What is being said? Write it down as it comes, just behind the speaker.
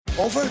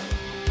Over?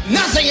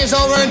 Nothing is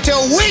over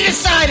until we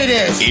decide it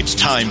is. It's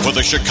time for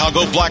the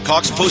Chicago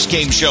Blackhawks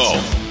Postgame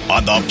Show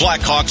on the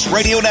Blackhawks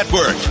Radio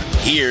Network.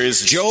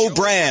 Here's Joe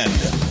Brand.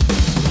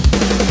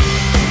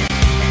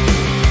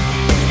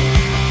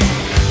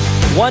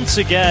 Once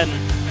again,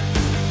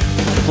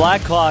 the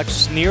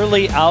Blackhawks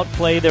nearly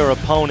outplay their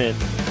opponent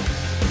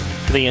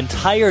for the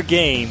entire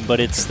game, but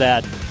it's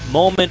that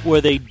moment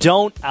where they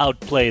don't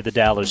outplay the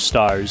Dallas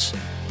Stars.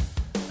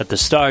 But the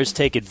Stars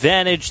take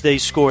advantage. They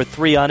score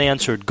 3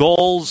 unanswered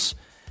goals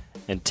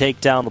and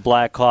take down the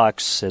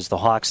Blackhawks as the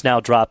Hawks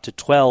now drop to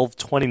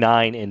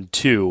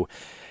 12-29-2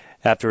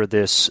 after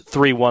this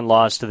 3-1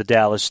 loss to the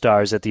Dallas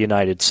Stars at the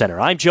United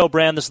Center. I'm Joe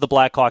Brand. This is the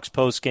Blackhawks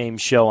Postgame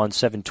Show on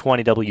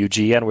 720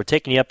 WGN. We're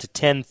taking you up to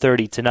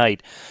 10:30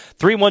 tonight.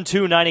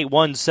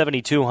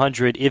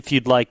 312-981-7200 if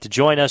you'd like to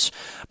join us.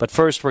 But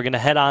first, we're going to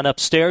head on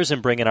upstairs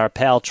and bring in our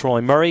pal Troy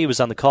Murray, who was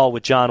on the call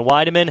with John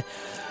Weideman.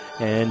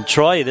 And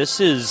Troy, this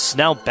is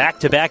now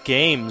back-to-back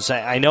games.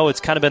 I know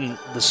it's kind of been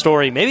the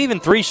story, maybe even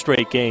 3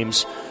 straight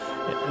games.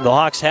 The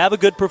Hawks have a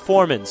good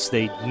performance.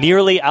 They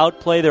nearly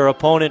outplay their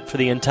opponent for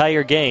the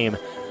entire game.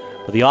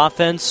 But the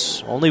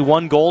offense, only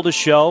 1 goal to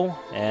show.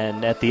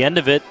 And at the end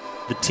of it,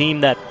 the team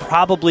that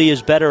probably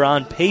is better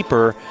on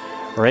paper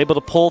are able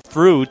to pull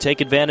through, take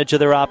advantage of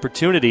their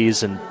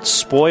opportunities, and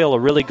spoil a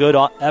really good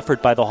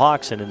effort by the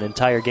Hawks in an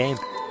entire game.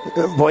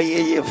 Boy,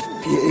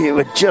 you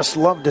would just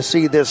love to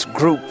see this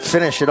group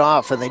finish it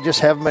off, and they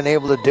just haven't been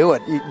able to do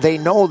it. They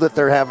know that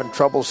they're having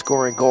trouble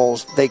scoring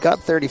goals. They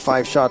got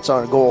 35 shots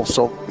on goal,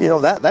 so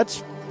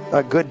that's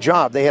a good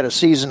job. They had a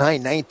season-high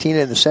 19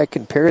 in the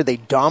second period. They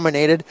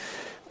dominated,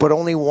 but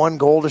only 1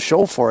 goal to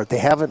show for it. They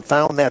haven't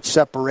found that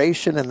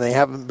separation, and they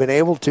haven't been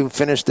able to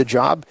finish the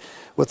job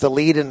with the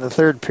lead in the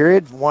third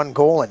period. 1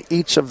 goal in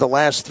each of the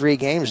last 3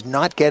 games,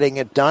 not getting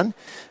it done.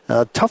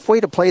 Tough way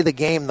to play the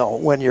game, though,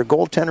 when your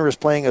goaltender is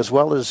playing as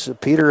well as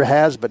Peter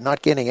has, but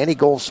not getting any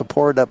goal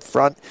support up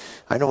front.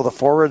 I know the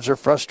forwards are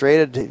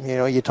frustrated.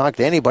 You talk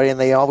to anybody, and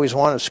they always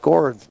want to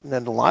score.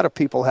 And a lot of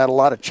people had a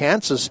lot of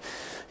chances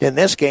in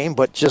this game,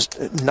 but just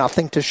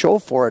nothing to show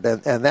for it.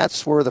 And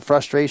that's where the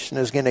frustration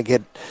is going to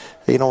get,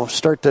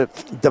 start to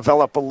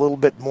develop a little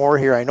bit more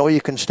here. I know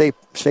you can stay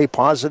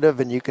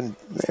positive, and you can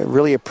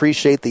really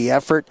appreciate the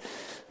effort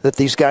that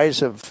these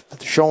guys have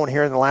shown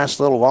here in the last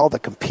little while. The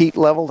compete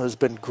level has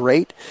been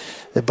great,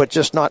 but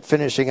just not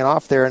finishing it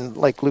off there. And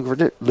like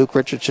Luke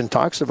Richardson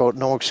talks about,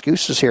 no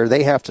excuses here.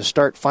 They have to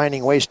start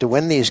finding ways to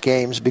win these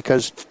games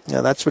because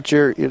that's what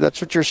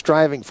you're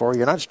striving for.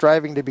 You're not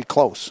striving to be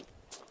close.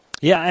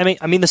 Yeah,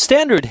 I mean the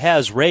standard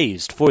has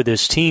raised for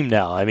this team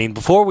now. I mean,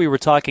 before we were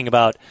talking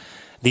about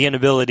the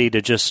inability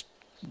to just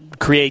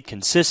create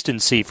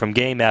consistency from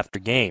game after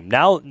game.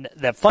 Now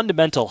that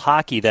fundamental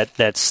hockey,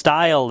 that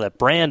style, that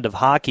brand of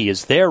hockey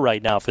is there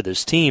right now for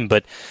this team.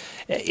 But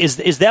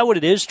is that what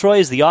it is, Troy?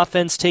 Is the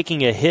offense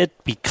taking a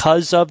hit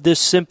because of this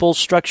simple,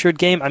 structured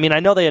game? I mean,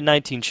 I know they had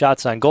 19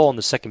 shots on goal in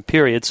the second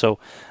period, so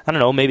I don't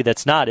know, maybe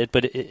that's not it.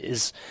 But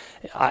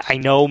I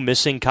know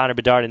missing Connor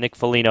Bedard and Nick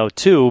Foligno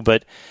too,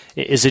 but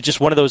is it just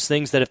one of those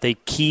things that if they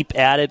keep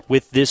at it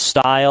with this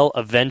style,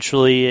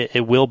 eventually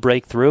it will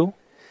break through?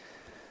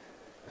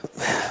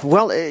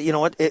 Well,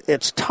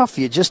 it's tough.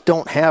 You just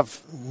don't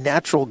have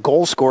natural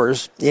goal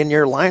scorers in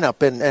your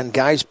lineup and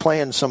guys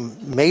playing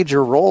some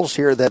major roles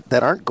here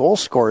that aren't goal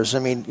scorers. I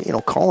mean,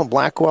 Colin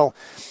Blackwell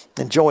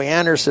and Joey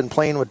Anderson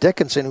playing with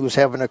Dickinson, who's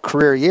having a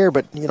career year.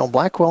 But,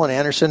 Blackwell and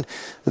Anderson,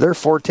 their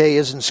forte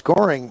isn't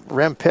scoring.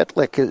 Rem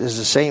Pitlick is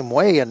the same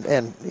way. And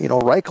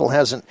Reichel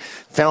hasn't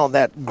found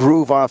that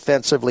groove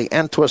offensively.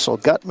 Entwistle,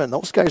 Gutman,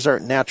 those guys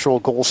aren't natural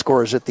goal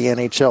scorers at the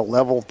NHL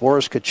level.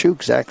 Boris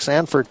Kachuk, Zach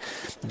Sanford,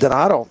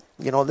 Donato.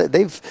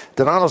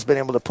 Donato's been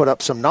able to put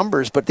up some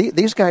numbers, but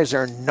these guys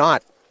are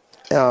not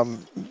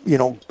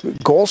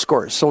goal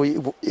scorers.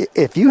 So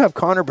if you have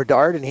Connor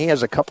Bedard and he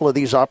has a couple of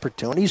these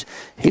opportunities,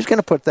 he's going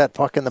to put that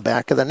puck in the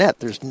back of the net.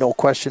 There's no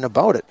question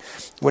about it.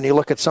 When you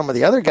look at some of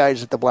the other guys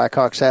that the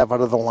Blackhawks have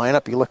out of the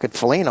lineup, you look at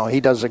Foligno.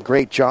 He does a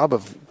great job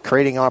of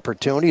creating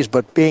opportunities,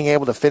 but being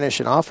able to finish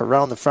it off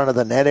around the front of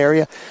the net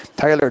area.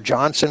 Tyler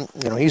Johnson,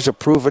 he's a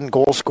proven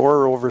goal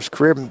scorer over his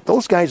career.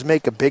 Those guys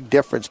make a big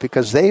difference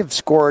because they've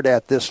scored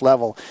at this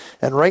level.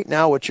 And right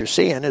now what you're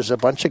seeing is a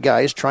bunch of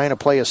guys trying to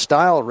play a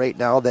style right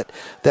now that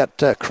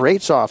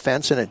creates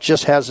offense, and it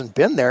just hasn't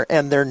been there,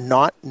 and they're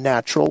not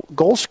natural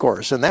goal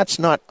scorers. And that's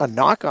not a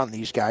knock on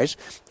these guys.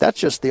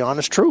 That's just the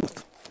honest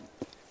truth.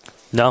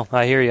 No,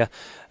 I hear you.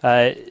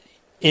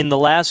 In the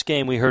last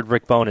game, we heard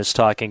Rick Bowness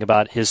talking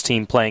about his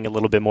team playing a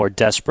little bit more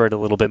desperate, a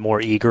little bit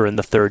more eager in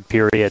the third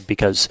period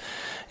because,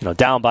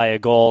 down by a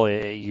goal,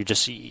 you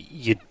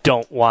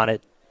don't want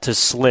it to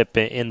slip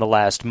in the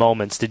last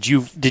moments. Did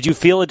you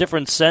feel a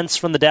different sense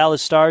from the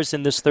Dallas Stars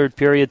in this third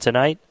period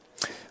tonight?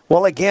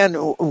 Well, again,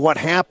 what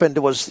happened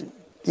was,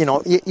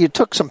 you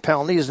took some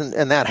penalties,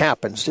 and that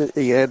happens.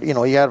 You had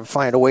to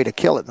find a way to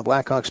kill it. And the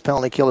Blackhawks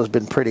penalty kill has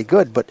been pretty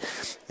good, but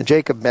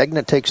Jacob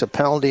Megna takes a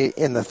penalty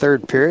in the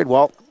third period.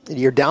 Well,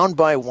 you're down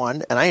by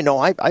 1, and I know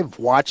I've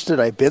watched it.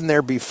 I've been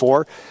there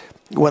before.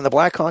 When the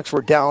Blackhawks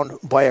were down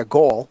by a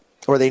goal,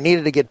 or they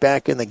needed to get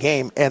back in the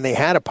game, and they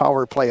had a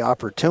power play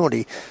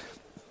opportunity,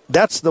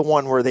 that's the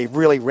one where they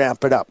really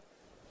ramp it up.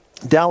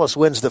 Dallas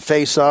wins the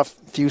faceoff.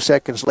 A few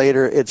seconds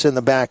later, it's in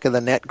the back of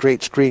the net.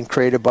 Great screen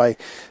created by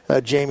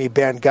Jamie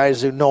Benn.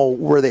 Guys who know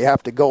where they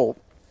have to go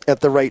at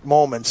the right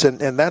moments.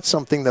 And that's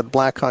something that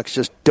Blackhawks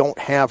just don't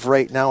have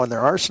right now in their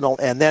arsenal.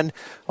 And then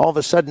all of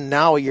a sudden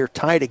now you're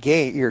tied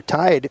again. You're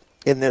tied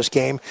in this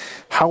game.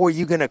 How are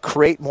you going to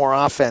create more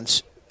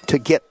offense to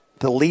get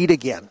the lead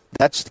again?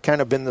 That's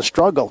kind of been the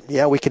struggle.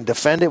 Yeah, we can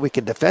defend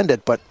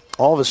it, but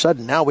all of a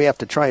sudden now we have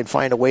to try and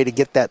find a way to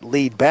get that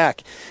lead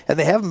back. And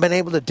they haven't been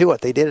able to do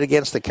it. They did it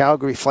against the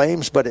Calgary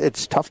Flames, but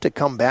it's tough to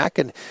come back.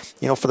 And,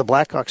 for the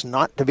Blackhawks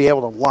not to be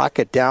able to lock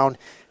it down,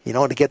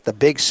 to get the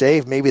big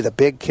save, maybe the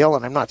big kill.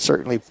 And I'm not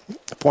certainly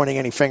pointing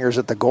any fingers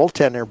at the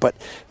goaltender, but,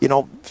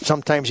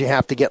 sometimes you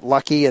have to get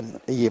lucky and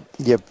you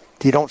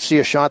don't see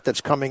a shot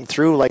that's coming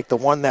through like the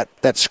one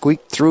that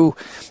squeaked through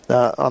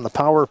on the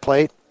power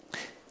play.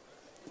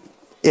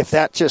 If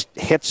that just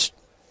hits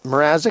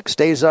Mrazek,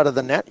 stays out of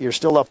the net, you're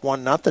still up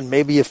 1-0.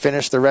 Maybe you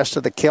finish the rest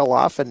of the kill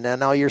off, and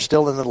now you're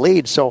still in the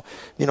lead. So,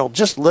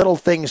 just little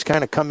things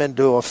kind of come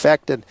into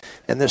effect, and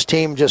this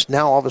team just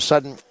now all of a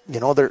sudden,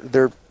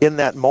 they're in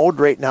that mode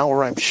right now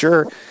where I'm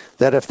sure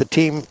that if the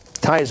team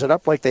ties it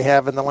up like they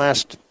have in the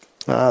last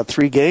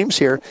 3 games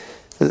here,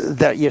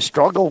 that you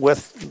struggle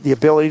with the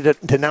ability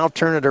to now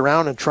turn it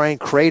around and try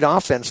and create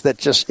offense that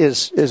just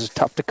is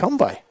tough to come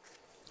by.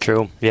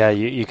 True. Yeah,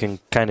 you can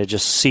kind of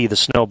just see the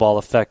snowball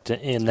effect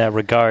in that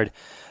regard.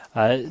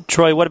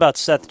 Troy, what about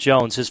Seth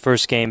Jones, his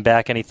first game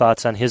back? Any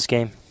thoughts on his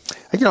game?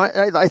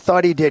 I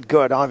thought he did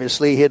good.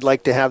 Obviously, he'd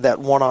like to have that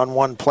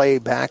one-on-one play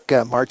back.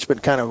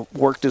 Marchman kind of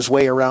worked his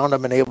way around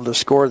him and able to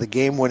score the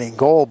game-winning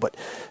goal. But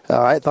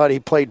I thought he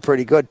played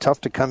pretty good.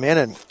 Tough to come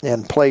in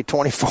and play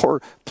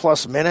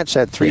 24-plus minutes.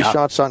 Had 3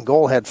 shots on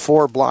goal. Had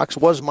 4 blocks.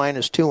 Was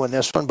 -2 in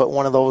this one, but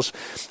one of those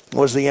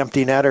was the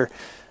empty netter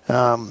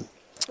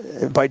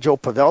by Joe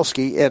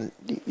Pavelski. And,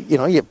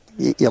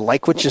 you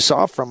like what you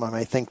saw from him.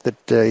 I think that,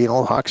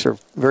 Hawks are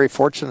very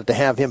fortunate to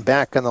have him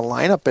back in the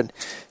lineup. And,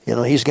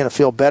 he's going to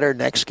feel better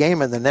next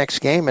game and the next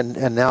game.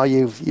 And now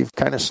you've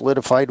kind of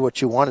solidified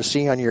what you want to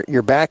see on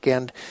your back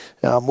end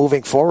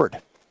moving forward.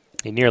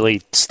 He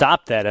nearly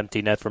stopped that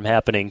empty net from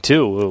happening,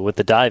 too, with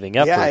the diving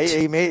effort. Yeah,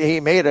 he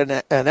made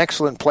an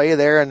excellent play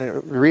there, and the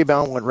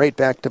rebound went right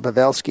back to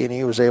Pavelski, and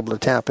he was able to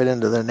tap it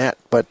into the net.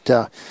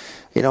 But,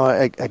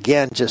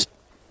 again, just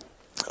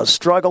a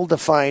struggle to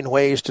find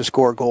ways to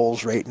score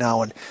goals right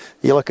now. And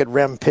you look at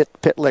Rem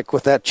Pitlick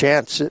with that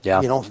chance.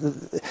 Yeah.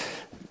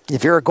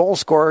 If you're a goal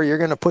scorer, you're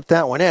going to put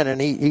that one in. And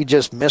he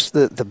just missed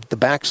the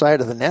backside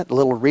of the net. A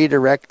little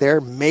redirect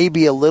there.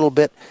 Maybe a little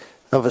bit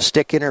of a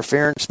stick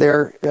interference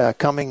there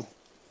coming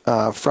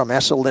from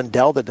Esa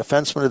Lindell, the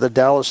defenseman of the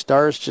Dallas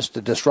Stars, just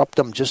to disrupt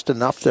him just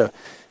enough to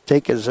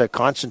take his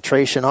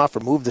concentration off or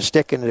move the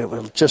stick, and it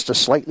was just a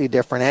slightly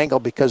different angle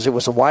because it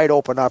was a wide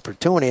open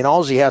opportunity, and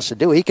all he has to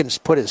do, he can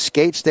put his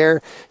skates there.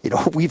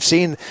 We've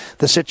seen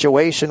the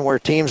situation where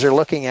teams are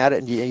looking at it,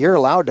 and you're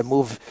allowed to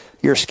move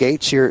your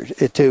skates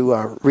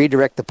to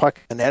redirect the puck,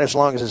 and that as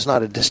long as it's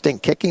not a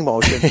distinct kicking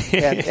motion.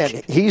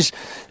 and he's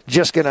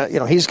just gonna,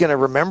 he's gonna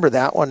remember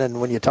that one. And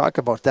when you talk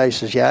about that, he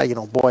says,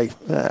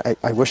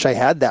 I wish I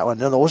had that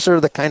one. And those are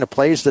the kind of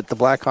plays that the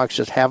Blackhawks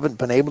just haven't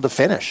been able to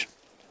finish.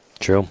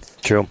 True.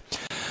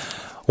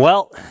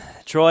 Well,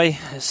 Troy,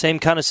 same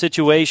kind of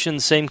situation,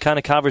 same kind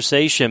of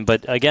conversation,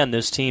 but again,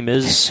 this team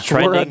is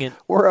trending.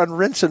 We're on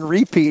rinse and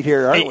repeat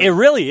here, aren't we? It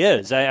really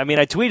is. I mean,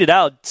 I tweeted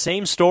out,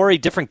 same story,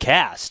 different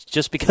cast,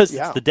 just because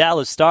it's the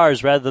Dallas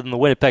Stars rather than the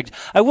Winnipeg.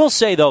 I will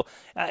say, though,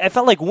 I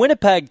felt like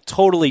Winnipeg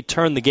totally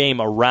turned the game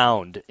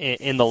around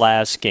in the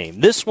last game.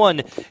 This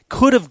one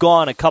could have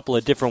gone a couple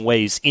of different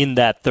ways in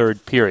that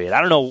third period. I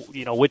don't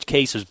know, which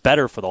case is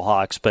better for the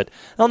Hawks, but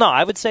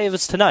I would say it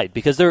was tonight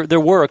because there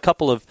were a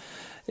couple of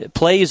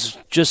plays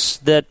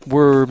just that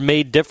were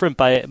made different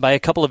by a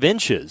couple of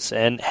inches,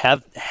 and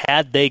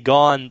had they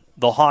gone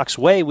the Hawks'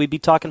 way, we'd be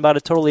talking about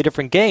a totally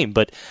different game.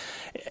 But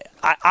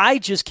I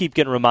just keep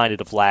getting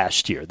reminded of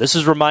last year. This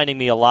is reminding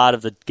me a lot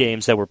of the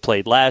games that were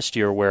played last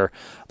year where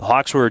the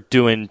Hawks were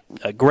doing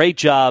a great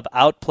job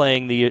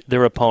outplaying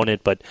their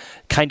opponent, but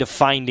kind of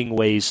finding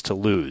ways to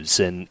lose.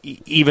 And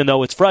even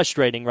though it's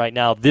frustrating right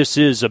now, this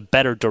is a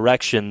better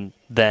direction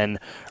than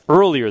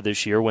earlier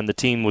this year when the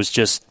team was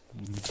just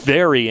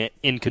very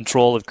in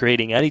control of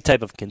creating any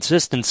type of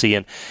consistency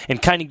and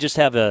kind of just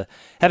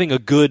having a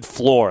good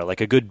floor, like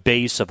a good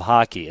base of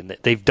hockey. And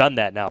they've done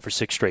that now for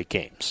 6 straight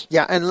games.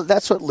 Yeah, and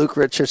that's what Luke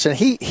Richardson,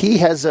 he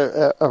has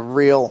a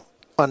real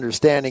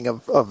understanding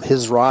of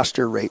his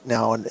roster right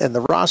now. And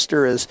the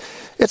roster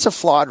it's a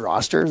flawed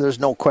roster. There's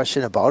no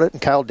question about it.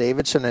 And Kyle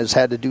Davidson has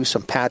had to do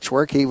some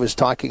patchwork. He was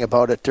talking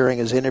about it during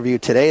his interview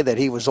today that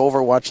he was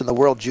over watching the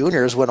World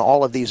Juniors when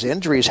all of these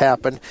injuries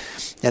happened.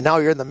 And now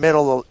you're in the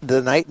middle of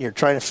the night and you're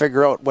trying to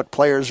figure out what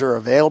players are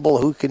available,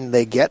 who can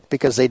they get,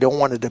 because they don't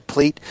want to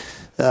deplete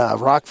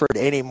Rockford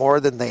any more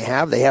than they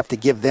have. They have to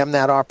give them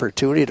that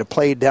opportunity to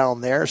play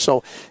down there.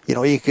 So,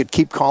 you could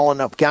keep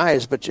calling up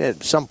guys, but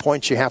at some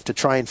point you have to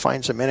try and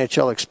find some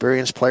NHL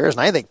experienced players.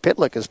 And I think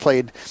Pitlick has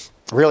played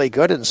really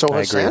good, and so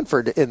has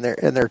Sanford in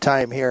their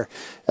time here.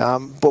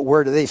 But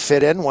where do they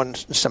fit in when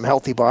some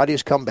healthy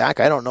bodies come back?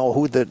 I don't know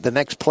who the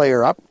next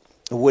player up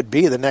would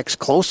be, the next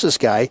closest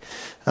guy.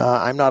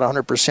 I'm not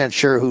 100%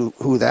 sure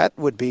who that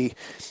would be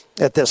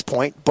at this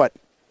point, but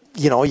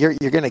you're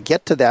going to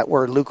get to that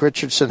where Luke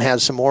Richardson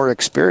has some more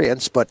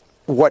experience, but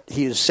what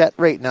he's set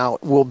right now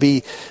will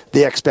be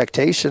the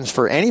expectations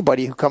for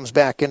anybody who comes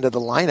back into the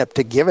lineup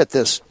to give it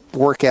this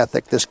work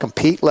ethic, this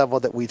compete level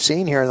that we've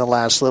seen here in the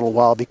last little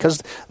while,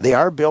 because they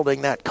are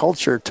building that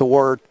culture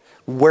toward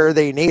where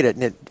they need it.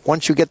 And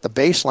once you get the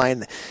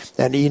baseline,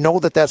 and you know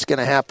that that's going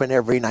to happen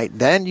every night,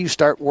 then you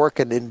start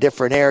working in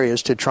different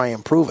areas to try and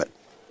improve it.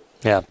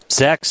 Yeah,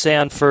 Zach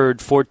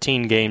Sanford,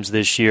 14 games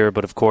this year,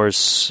 but of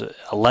course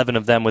 11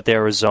 of them with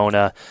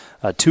Arizona,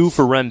 2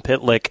 for Rem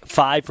Pitlick,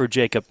 5 for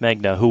Jacob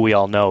Megna, who we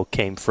all know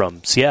came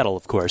from Seattle,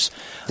 of course.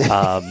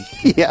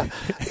 Yeah,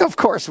 of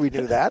course we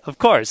knew that. Of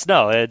course,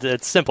 no,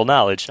 it's simple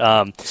knowledge.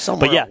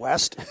 Somewhere out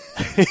west.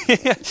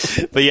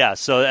 But yeah,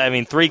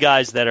 so 3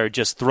 guys that are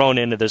just thrown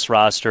into this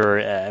roster.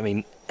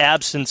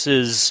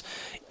 Absences,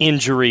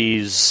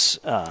 injuries,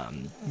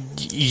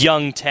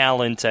 young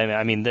talent.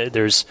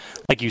 There's,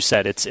 like you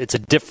said, it's a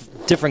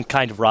different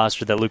kind of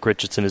roster that Luke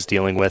Richardson is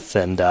dealing with,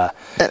 and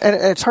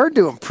it's hard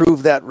to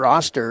improve that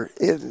roster.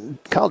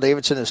 Kyle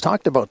Davidson has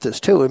talked about this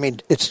too.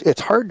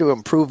 It's hard to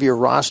improve your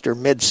roster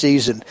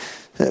mid-season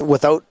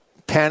without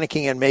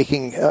panicking and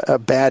making a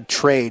bad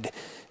trade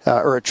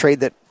or a trade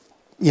that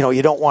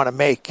you don't want to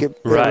make.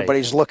 Right.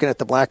 Everybody's looking at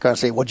the Blackhawks and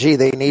saying, "Well, gee,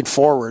 they need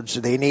forwards.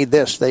 They need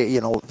this.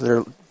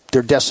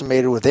 They're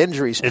decimated with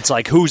injuries." It's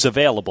like who's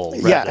available.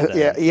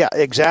 Yeah,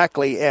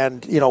 exactly.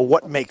 And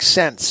what makes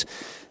sense.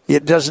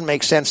 It doesn't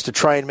make sense to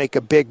try and make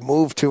a big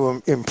move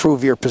to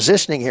improve your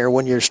positioning here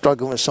when you're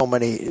struggling with so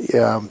many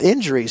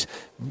injuries.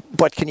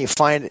 But can you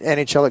find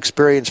NHL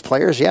experienced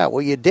players? Yeah,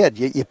 well, you did.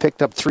 You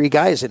picked up 3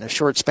 guys in a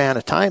short span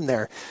of time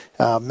there,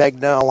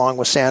 Megna along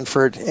with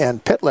Sanford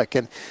and Pitlick,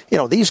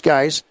 and these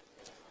guys.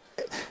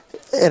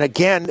 And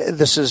again,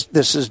 this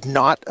is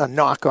not a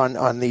knock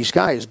on these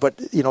guys, but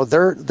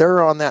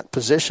they're on that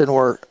position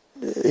where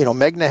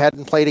Megna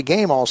hadn't played a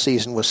game all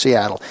season with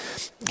Seattle.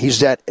 He's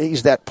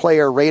that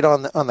player right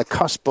on the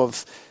cusp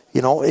of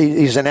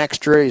he's an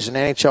extra, he's an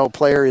NHL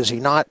player, is he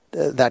not?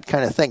 That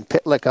kind of thing.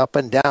 Pitlick up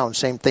and down.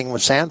 Same thing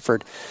with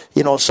Sanford.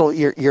 So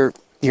you're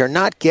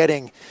not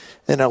getting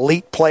an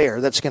elite player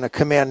that's going to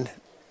come in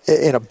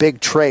a big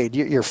trade.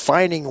 You're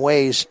finding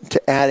ways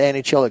to add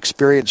NHL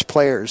experienced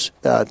players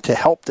to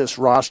help this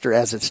roster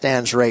as it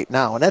stands right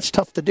now, and that's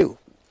tough to do.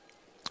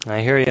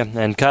 I hear you.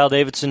 And Kyle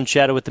Davidson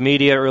chatted with the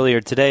media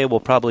earlier today. We'll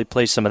probably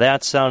play some of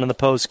that sound in the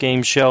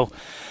post-game show.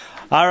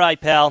 All right,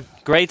 pal.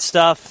 Great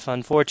stuff.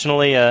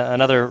 Unfortunately,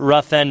 another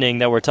rough ending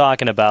that we're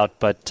talking about,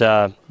 but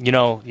you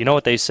know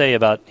what they say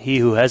about he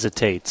who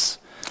hesitates,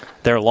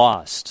 they're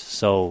lost.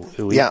 So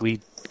we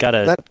got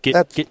to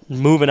get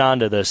moving on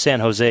to the San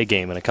Jose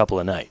game in a couple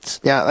of nights.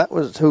 Yeah, that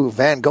was who?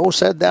 Van Gogh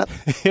said that?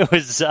 It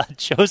was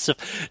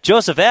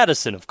Joseph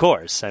Addison, of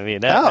course. Yeah.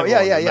 Exactly.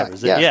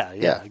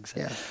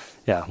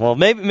 Yeah, well,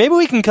 maybe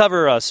we can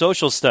cover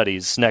social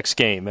studies next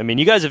game.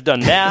 You guys have done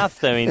math.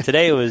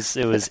 Today it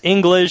was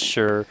English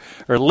or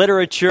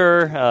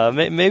literature.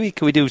 Maybe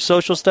can we do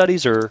social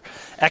studies or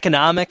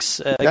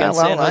economics against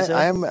San Jose?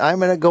 I'm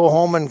going to go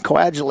home and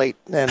coagulate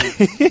and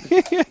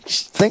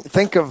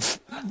think of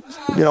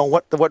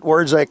what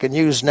words I can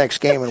use next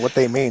game and what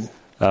they mean.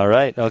 All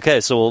right.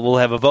 Okay. So we'll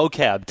have a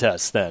vocab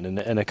test then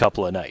in a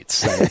couple of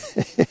nights.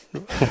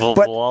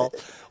 We'll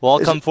all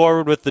come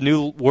forward with the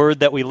new word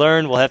that we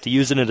learned. We'll have to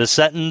use it in a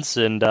sentence,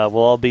 and we'll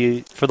all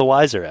be for the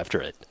wiser after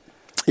it.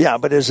 Yeah,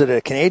 but is it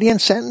a Canadian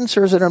sentence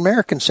or is it an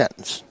American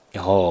sentence?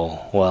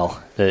 Oh,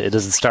 well, it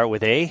doesn't start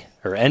with A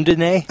or end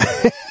in A.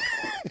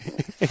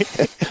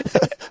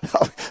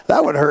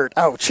 That would hurt.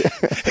 Ouch.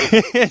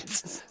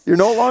 You're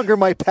no longer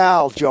my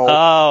pal, Joe.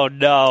 Oh,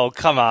 no.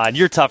 Come on.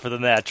 You're tougher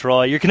than that,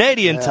 Troy. You're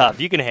Canadian tough.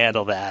 You can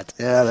handle that.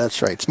 Yeah,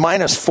 that's right. It's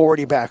minus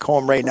 40 back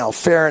home right now,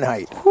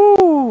 Fahrenheit.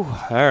 Whew.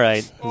 All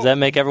right. Does that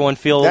make everyone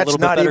feel a little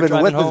bit better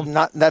driving home?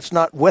 That's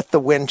not with the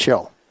wind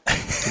chill.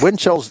 Wind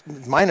chill's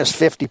minus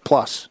 50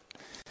 plus.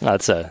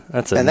 That's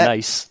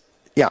nice.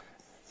 Yeah.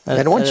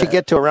 And once you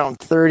get to around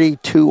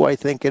 32, I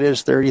think it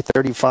is, 30,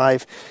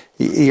 35,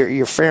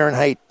 your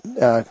Fahrenheit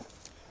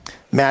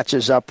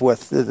matches up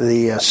with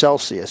the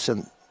Celsius.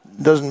 And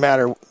it doesn't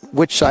matter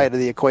which side of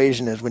the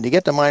equation is. When you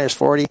get to minus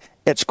 40,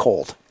 it's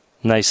cold.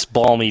 Nice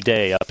balmy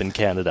day up in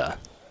Canada.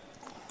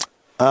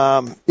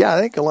 I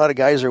think a lot of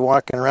guys are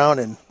walking around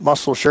in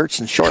muscle shirts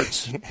and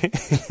shorts.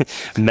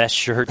 Mesh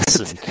shirts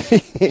and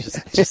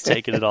just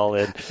taking it all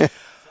in.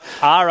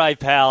 All right,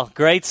 pal.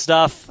 Great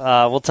stuff.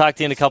 We'll talk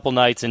to you in a couple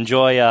nights.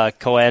 Enjoy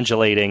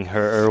coagulating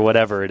or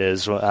whatever it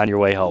is on your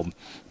way home.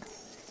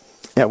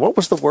 Yeah, what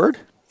was the word?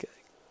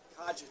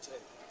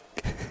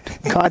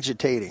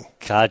 Cogitating.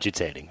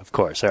 Cogitating, of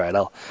course. All right,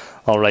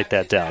 I'll write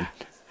that down.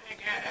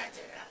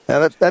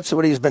 Now that's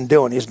what he's been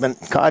doing. He's been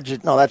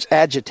that's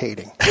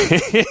agitating.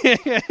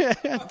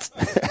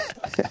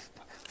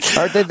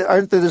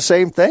 Aren't they the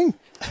same thing?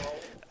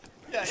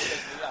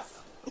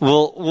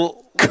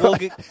 We'll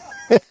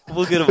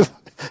get him.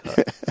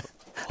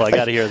 Well, I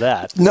got to hear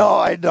that. No,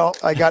 I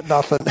don't. I got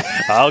nothing.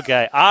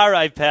 Okay. All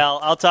right, pal.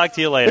 I'll talk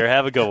to you later.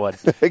 Have a good one.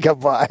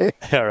 Goodbye.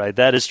 All right.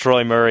 That is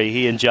Troy Murray.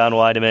 He and John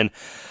Weideman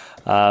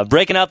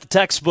breaking out the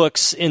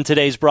textbooks in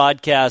today's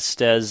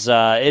broadcast as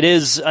it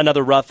is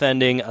another rough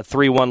ending, a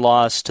 3-1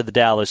 loss to the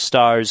Dallas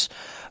Stars.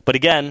 But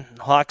again,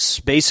 Hawks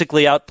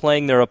basically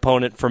outplaying their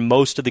opponent for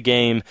most of the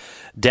game.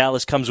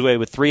 Dallas comes away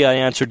with 3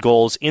 unanswered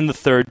goals in the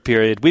third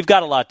period. We've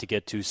got a lot to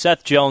get to.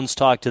 Seth Jones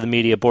talked to the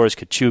media. Boris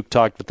Kachuk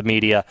talked with the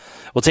media.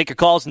 We'll take your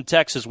calls and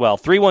texts as well.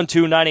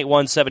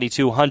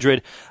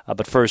 312-981-7200.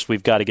 But first,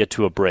 we've got to get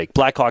to a break.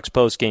 Blackhawks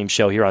Postgame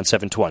Show here on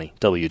 720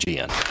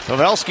 WGN.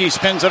 Pavelski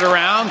spins it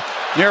around.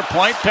 Near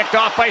point, picked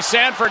off by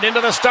Sanford into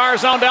the star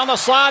zone down the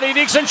slot. He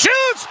digs and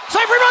shoots.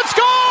 Seiferman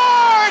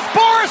scores!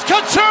 Boris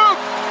Kachuk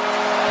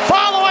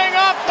following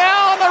up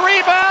now on the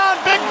rebound.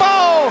 Big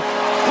Bo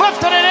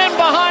lifted it in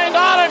behind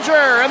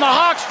Ottinger, and the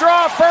Hawks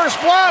draw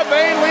first blood.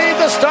 They lead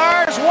the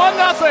Stars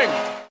 1-0.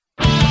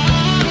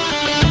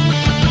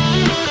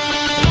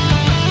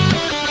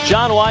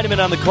 John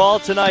Weideman on the call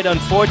tonight.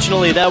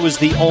 Unfortunately, that was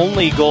the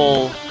only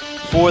goal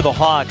for the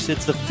Hawks.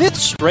 It's the 5th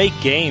straight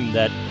game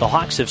that the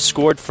Hawks have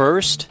scored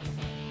first,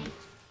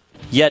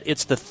 yet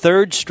it's the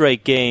 3rd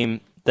straight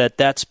game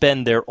that's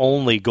been their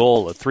only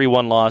goal, a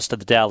 3-1 loss to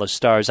the Dallas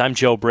Stars. I'm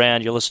Joe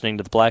Brand. You're listening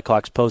to the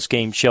Blackhawks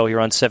Postgame Show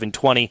here on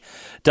 720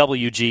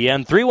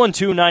 WGN.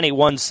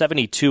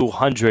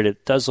 312-981-7200.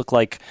 It does look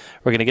like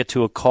we're going to get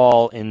to a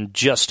call in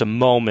just a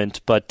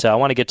moment, but I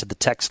want to get to the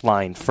text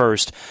line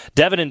first.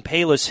 Devin in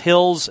Palos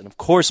Hills, and of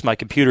course my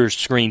computer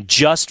screen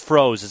just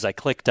froze as I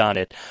clicked on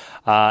it.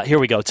 Here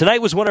we go.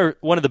 Tonight was one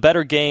of the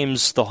better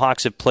games the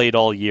Hawks have played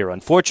all year.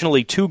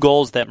 Unfortunately, 2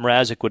 goals that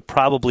Mrazek would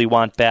probably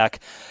want back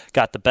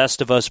got the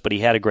best of us, but he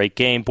had a great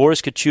game.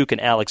 Boris Kachuk and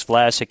Alex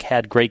Vlasic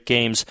had great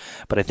games,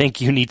 but I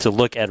think you need to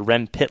look at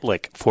Rem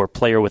Pitlick for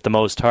player with the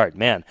most heart.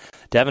 Man,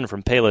 Devin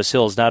from Palos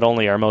Hills, not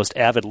only our most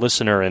avid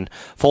listener and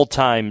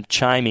full-time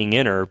chiming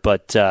inner,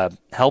 but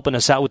helping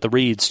us out with the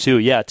reads, too.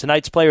 Yeah,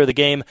 tonight's player of the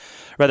game,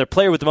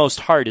 player with the most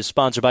heart, is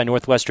sponsored by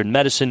Northwestern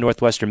Medicine.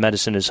 Northwestern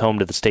Medicine is home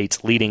to the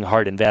state's leading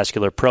heart and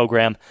vascular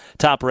program,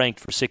 top-ranked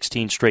for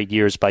 16 straight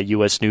years by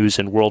U.S. News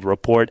and World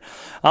Report.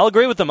 I'll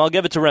agree with them. I'll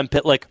give it to Rem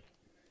Pitlick.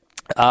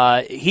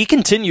 He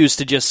continues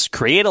to just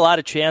create a lot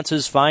of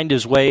chances, find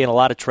his way in a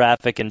lot of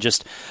traffic, and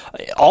just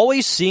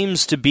always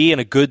seems to be in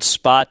a good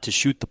spot to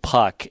shoot the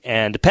puck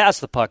and to pass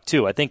the puck,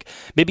 too. I think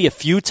maybe a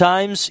few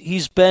times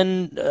he's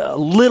been a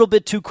little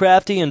bit too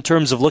crafty in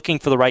terms of looking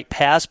for the right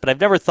pass, but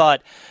I've never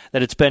thought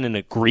that it's been an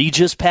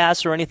egregious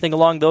pass or anything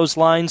along those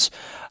lines.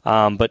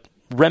 But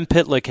Rem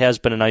Pitlick has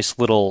been a nice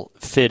little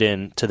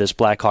fit-in to this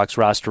Blackhawks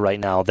roster right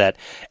now that,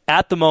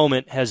 at the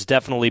moment, has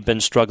definitely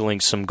been struggling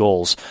some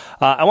goals.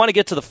 I want to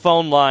get to the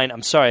phone line.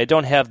 I'm sorry, I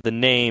don't have the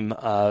name.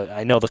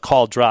 I know the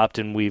call dropped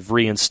and we've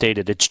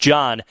reinstated. It's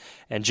John,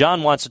 and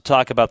John wants to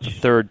talk about the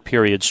third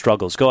period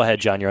struggles. Go ahead,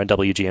 John. You're on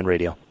WGN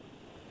Radio.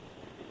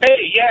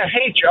 Hey,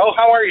 Joe.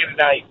 How are you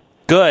tonight?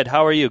 Good.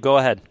 How are you? Go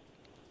ahead.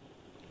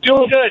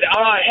 Doing good.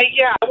 I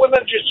wanted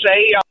to just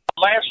say,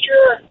 last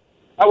year,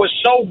 I was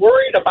so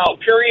worried about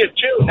period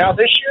 2. Now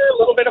this year, a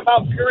little bit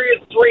about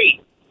period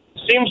 3.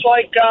 Seems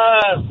like,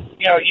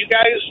 you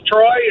guys,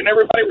 Troy, and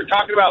everybody were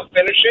talking about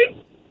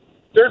finishing.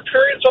 Third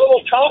period's a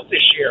little tough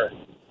this year.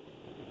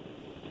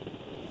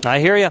 I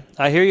hear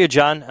you,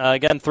 John.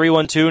 Again,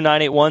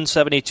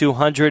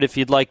 312-981-7200 if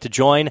you'd like to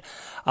join.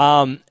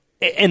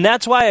 And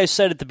that's why I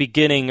said at the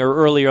beginning or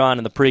earlier on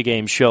in the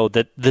pregame show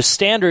that the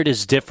standard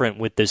is different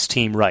with this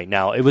team right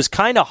now. It was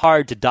kind of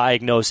hard to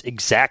diagnose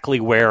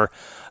exactly where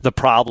the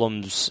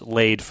problems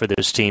laid for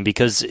this team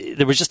because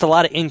there was just a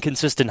lot of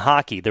inconsistent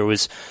hockey. There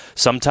was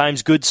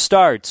sometimes good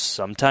starts,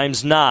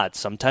 sometimes not,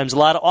 sometimes a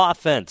lot of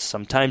offense,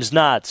 sometimes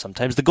not,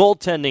 sometimes the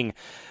goaltending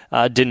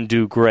didn't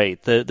do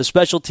great. The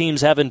special teams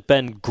haven't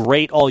been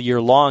great all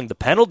year long. The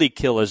penalty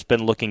kill has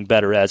been looking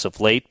better as of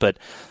late, but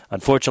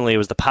unfortunately it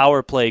was the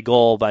power play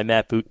goal by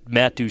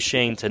Matt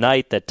Duchene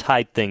tonight that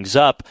tied things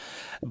up.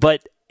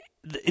 But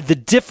the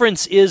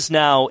difference is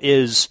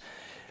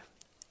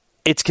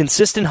it's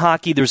consistent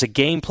hockey. There's a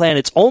game plan.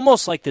 It's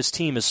almost like this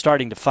team is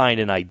starting to find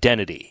an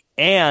identity,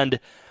 and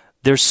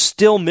they're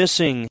still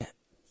missing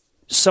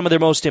some of their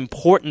most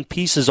important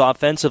pieces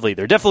offensively.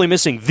 They're definitely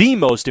missing the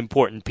most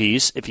important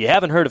piece. If you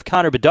haven't heard of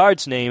Connor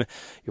Bedard's name,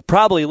 you're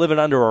probably living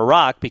under a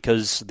rock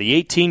because the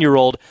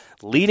 18-year-old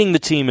leading the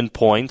team in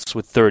points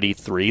with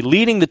 33,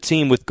 leading the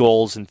team with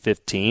goals in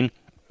 15.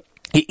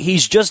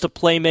 He's just a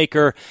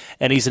playmaker,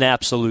 and he's an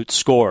absolute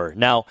scorer.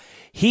 Now,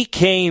 he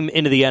came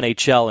into the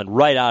NHL and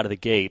right out of the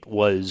gate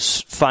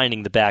was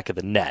finding the back of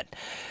the net.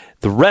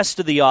 The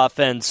rest of the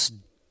offense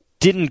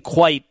didn't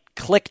quite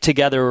click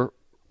together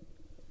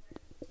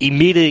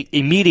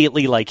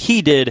immediately like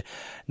he did.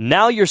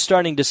 Now you're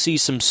starting to see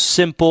some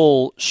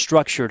simple,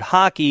 structured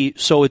hockey,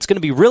 so it's going to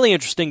be really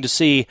interesting to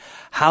see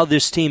how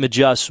this team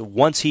adjusts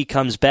once he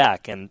comes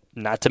back, and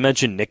not to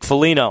mention Nick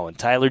Foligno and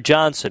Tyler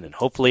Johnson and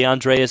hopefully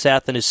Andreas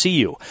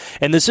Athanasiou.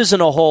 And this isn't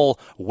a whole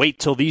wait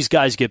till these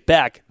guys get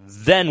back,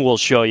 then we'll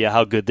show you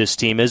how good this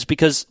team is,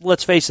 because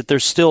let's face it, there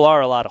still are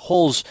a lot of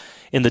holes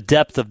in the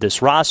depth of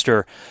this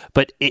roster,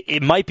 but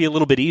it might be a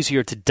little bit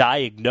easier to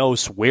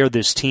diagnose where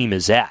this team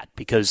is at,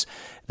 because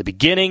the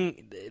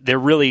beginning, there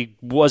really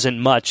wasn't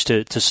much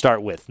to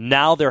start with.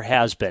 Now there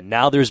has been.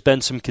 Now there's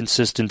been some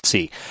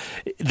consistency.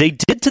 They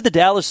did to the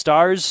Dallas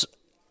Stars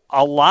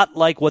a lot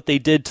like what they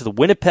did to the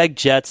Winnipeg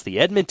Jets, the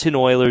Edmonton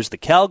Oilers, the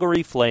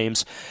Calgary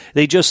Flames.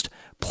 They just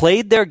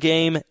played their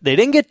game. They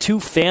didn't get too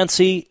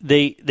fancy.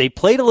 They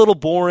played a little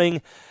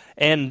boring,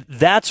 and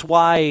that's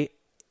probably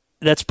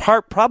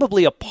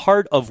a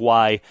part of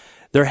why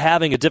they're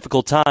having a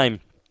difficult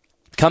time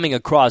coming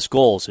across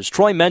goals. As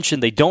Troy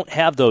mentioned, they don't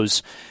have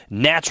those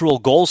natural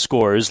goal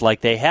scorers like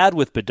they had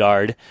with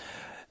Bedard,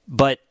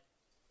 but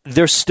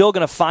they're still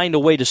going to find a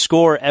way to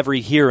score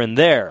every here and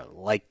there,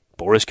 like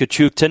Boris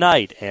Kachuk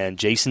tonight and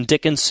Jason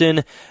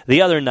Dickinson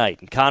the other night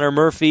and Connor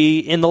Murphy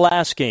in the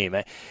last game.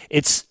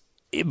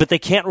 But they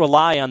can't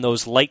rely on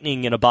those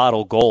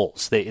lightning-in-a-bottle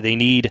goals. They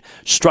need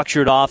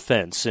structured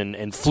offense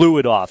and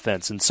fluid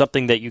offense and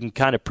something that you can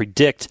kind of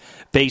predict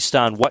based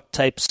on what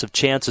types of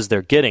chances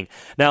they're getting.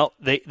 Now,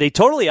 they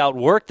totally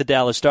outworked the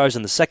Dallas Stars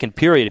in the second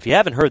period. If you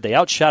haven't heard, they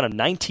outshot them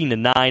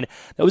 19-9.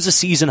 That was a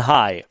season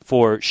high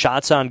for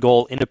shots on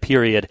goal in a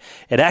period.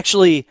 It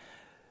actually,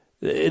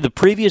 the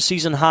previous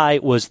season high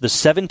was the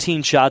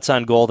 17 shots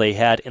on goal they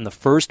had in the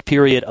first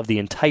period of the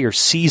entire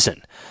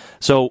season.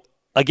 So,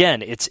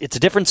 again, it's a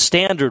different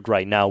standard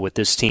right now with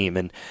this team,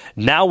 and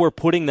now we're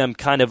putting them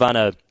kind of on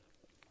a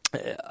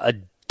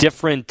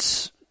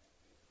different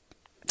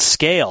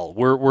scale.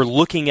 We're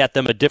looking at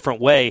them a different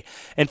way,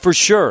 and for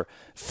sure,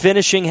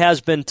 finishing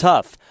has been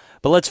tough.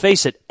 But let's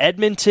face it,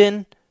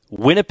 Edmonton,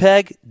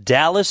 Winnipeg,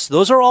 Dallas,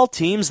 those are all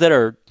teams that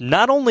are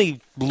not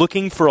only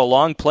looking for a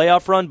long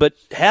playoff run, but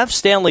have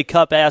Stanley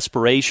Cup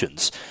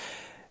aspirations.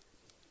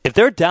 If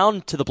they're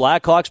down to the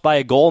Blackhawks by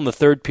a goal in the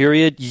third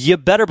period, you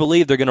better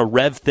believe they're going to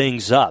rev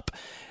things up.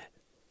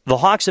 The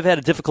Hawks have had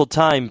a difficult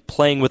time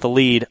playing with a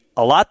lead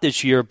a lot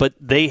this year, but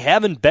they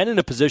haven't been in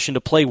a position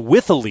to play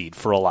with a lead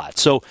for a lot.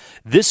 So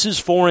this is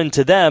foreign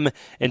to them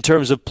in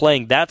terms of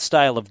playing that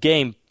style of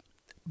game.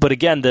 But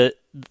again, the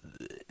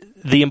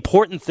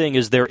important thing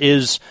is there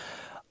is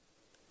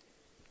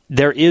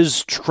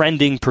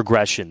trending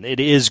progression.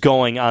 It is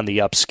going on the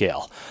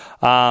upscale.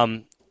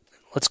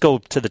 Let's go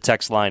to the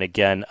text line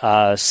again.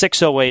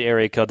 608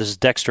 area code. This is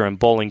Dexter in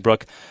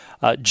Bolingbrook.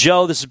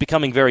 Joe, this is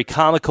becoming very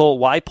comical.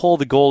 Why pull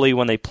the goalie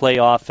when they play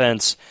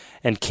offense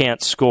and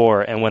can't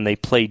score, and when they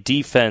play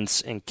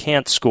defense and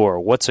can't score?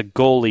 What's a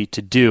goalie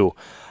to do?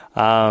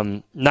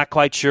 Not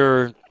quite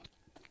sure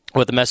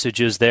what the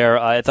message is there.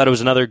 I thought it was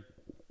another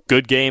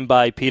good game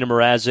by Peter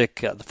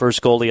Mrazek. The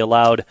first goal he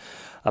allowed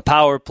a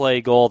power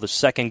play goal. The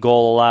second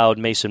goal allowed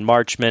Mason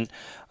Marchment.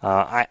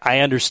 I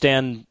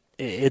understand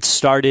it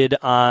started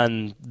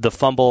on the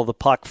fumble of the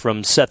puck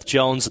from Seth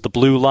Jones at the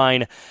blue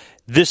line.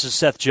 This is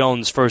Seth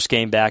Jones' first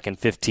game back in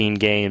 15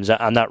 games.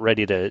 I'm not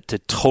ready to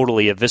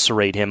totally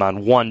eviscerate him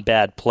on one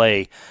bad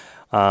play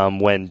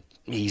when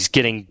he's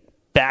getting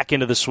back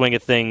into the swing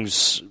of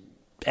things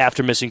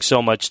after missing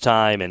so much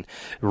time, and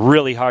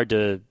really hard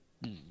to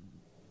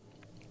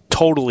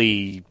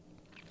totally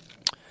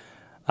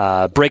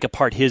break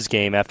apart his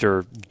game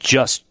after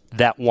just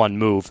that one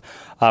move.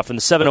 From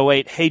the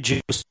 708, hey,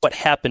 Juice, what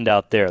happened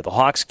out there? The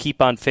Hawks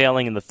keep on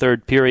failing in the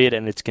third period,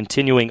 and it's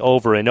continuing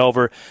over and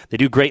over. They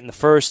do great in the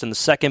first and the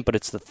second, but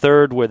it's the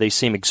third where they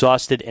seem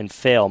exhausted and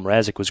fail.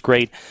 Mrazek was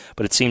great,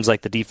 but it seems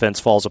like the defense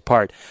falls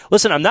apart.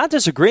 Listen, I'm not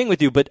disagreeing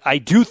with you, but I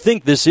do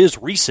think this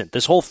is recent.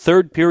 This whole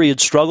third period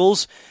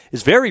struggles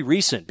is very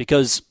recent,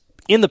 because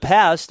in the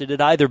past, it had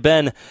either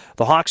been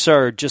the Hawks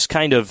are just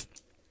kind of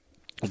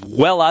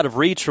well out of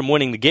reach from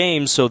winning the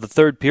game, so the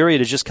third period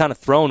is just kind of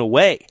thrown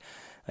away.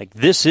 Like,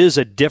 this is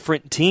a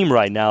different team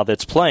right now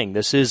that's playing.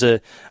 This is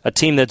a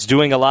team that's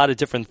doing a lot of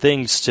different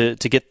things to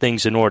get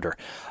things in order.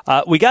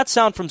 We got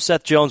sound from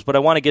Seth Jones, but I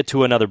want to get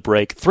to another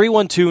break.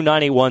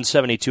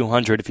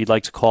 312-981-7200 if you'd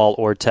like to call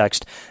or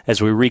text as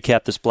we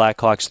recap this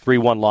Blackhawks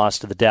 3-1 loss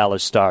to the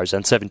Dallas Stars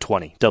on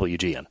 720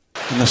 WGN.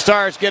 And the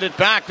Stars get it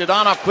back.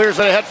 Dodonov clears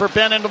it ahead for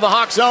Ben into the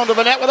Hawk zone to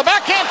the net with a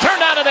backhand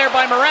turned out of there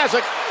by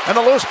Mrazek. And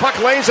the loose puck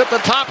lays at the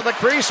top of the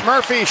crease.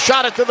 Murphy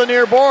shot it to the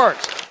near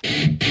boards.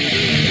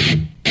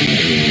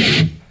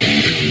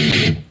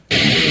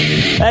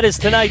 That is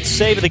tonight's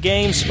Save of the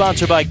Game,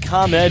 sponsored by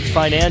ComEd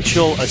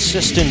Financial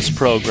Assistance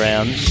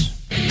Programs.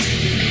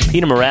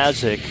 Peter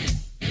Mrazek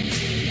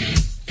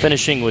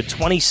finishing with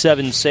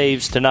 27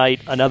 saves tonight.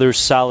 Another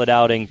solid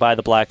outing by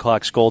the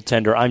Blackhawks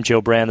goaltender. I'm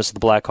Joe Brand. This is the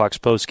Blackhawks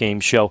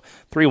Postgame Show.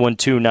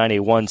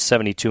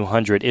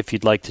 312-981-7200 if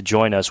you'd like to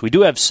join us. We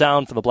do have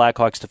sound from the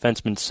Blackhawks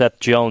defenseman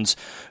Seth Jones,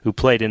 who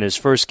played in his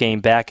first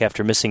game back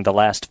after missing the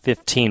last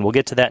 15. We'll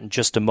get to that in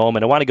just a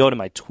moment. I want to go to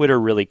my Twitter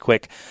really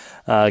quick.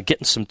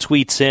 getting some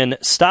tweets in.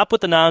 Stop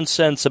with the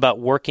nonsense about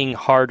working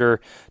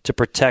harder to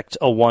protect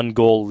a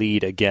 1-goal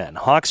lead again.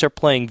 Hawks are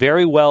playing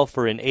very well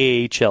for an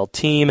AHL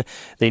team.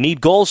 They need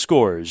goal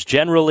scorers.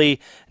 Generally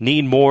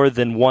need more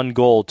than 1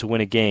 goal to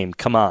win a game.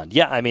 Come on.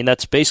 Yeah, I mean,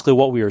 that's basically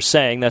what we were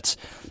saying. That's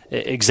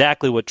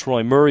exactly what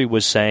Troy Murray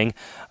was saying.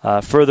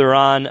 Further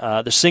on,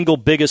 the single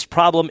biggest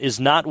problem is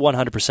not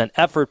 100%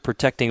 effort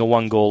protecting a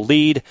 1-goal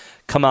lead.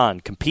 Come on,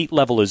 compete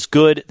level is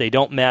good. They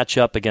don't match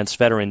up against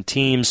veteran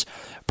teams.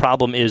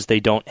 Problem is they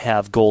don't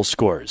have goal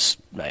scorers.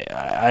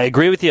 I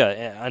agree with you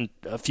on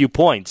a few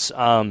points.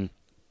 The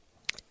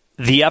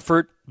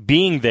effort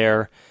being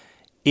there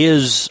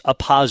is a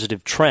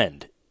positive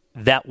trend.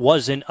 That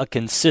wasn't a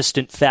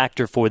consistent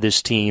factor for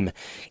this team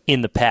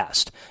in the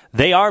past.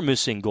 They are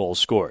missing goal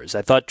scorers.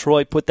 I thought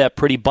Troy put that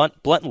pretty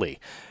bluntly.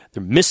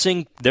 They're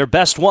missing their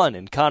best one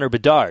in Connor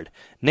Bedard.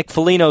 Nick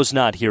Foligno's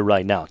not here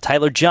right now.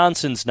 Tyler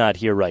Johnson's not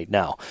here right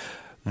now.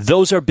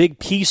 Those are big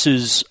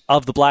pieces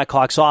of the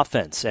Blackhawks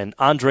offense, and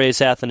Andreas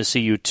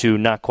Athanasiou, too,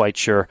 not quite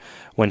sure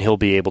when he'll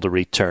be able to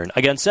return.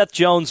 Again, Seth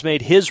Jones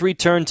made his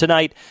return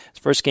tonight. His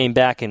first game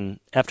back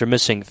after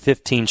missing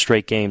 15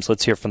 straight games.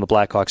 Let's hear from the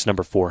Blackhawks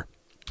number 4.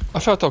 I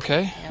felt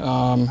okay.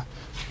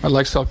 My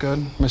legs felt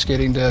good. My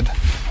skating did.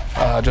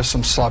 Just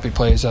some sloppy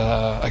plays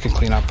I can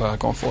clean up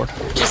going forward.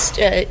 Just,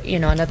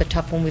 another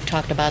tough one. We've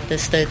talked about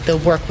this.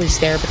 The work was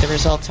there, but the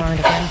results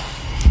aren't again.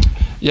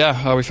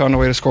 Yeah, we found a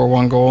way to score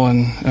 1 goal,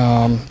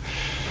 and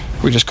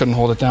we just couldn't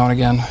hold it down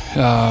again.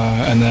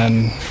 And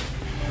then,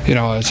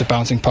 it's a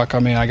bouncing puck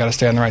on me, and I got to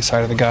stay on the right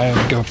side of the guy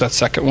and give up that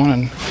second one.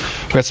 And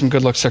we had some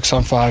good looks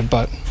 6-on-5,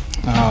 but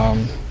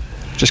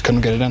just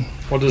couldn't get it in.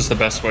 What is the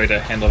best way to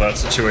handle that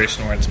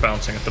situation where it's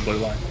bouncing at the blue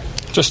line?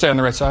 Just stay on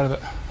the right side of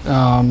it.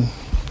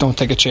 Don't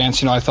take a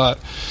chance. I thought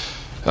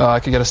I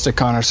could get a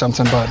stick on or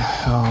something, but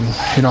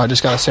I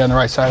just got to stay on the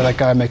right side of that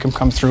guy, make him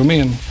come through me,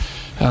 and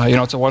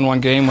it's a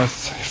 1-1 game with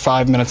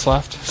 5 minutes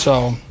left,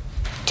 so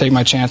take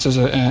my chances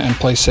and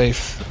play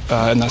safe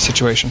in that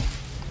situation.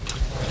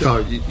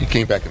 You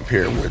came back and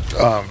paired with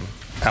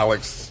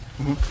Alex.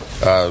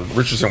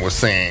 Richardson was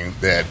saying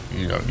that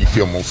you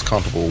feel most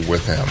comfortable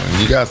with him,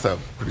 and you guys have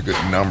pretty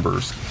good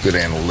numbers, good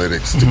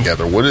analytics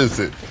together. What is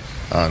it?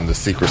 The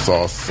secret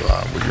sauce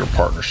with your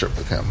partnership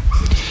with him?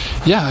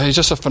 Yeah, he's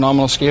just a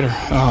phenomenal skater.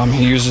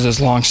 He uses his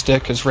long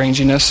stick, his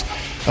ranginess,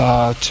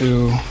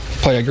 to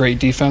play a great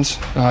defense.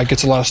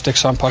 Gets a lot of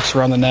sticks on pucks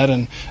around the net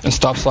and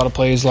stops a lot of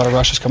plays, a lot of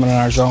rushes coming in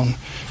our zone.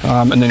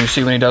 And then you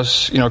see when he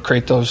does,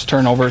 create those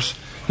turnovers,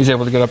 he's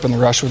able to get up in the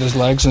rush with his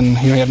legs. And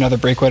he had another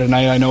breakaway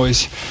tonight. I know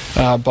he's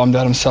bummed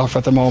out himself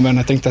at the moment.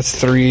 I think that's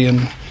 3, and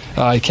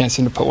he can't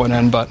seem to put one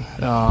in, but.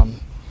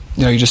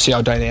 You just see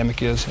how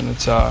dynamic he is, and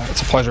it's a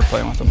pleasure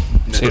playing with him,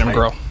 seeing him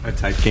grow. A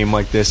tight game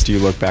like this, do you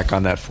look back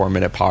on that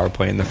 4-minute power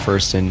play in the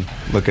first and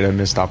look at a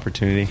missed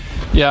opportunity?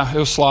 Yeah, it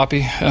was sloppy.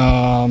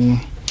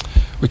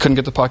 We couldn't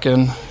get the puck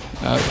in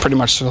pretty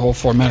much the whole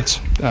 4 minutes.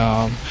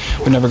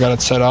 We never got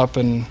it set up,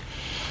 and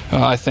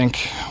I think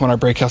when our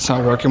breakout's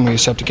not working, we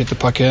just have to get the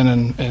puck in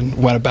and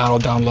win a battle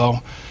down low.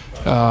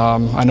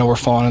 I know we're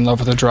falling in love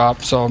with the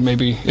drop, so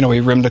maybe we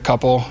rimmed a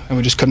couple, and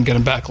we just couldn't get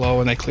him back low,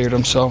 and they cleared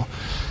him, so...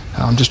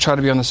 just try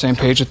to be on the same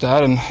page with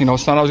that, and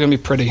it's not always going to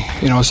be pretty.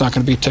 It's not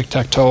going to be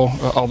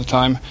tic-tac-toe all the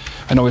time.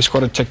 I know we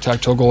scored a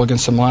tic-tac-toe goal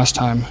against them last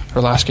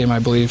game, I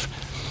believe,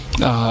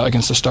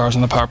 against the Stars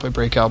on the power play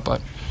breakout.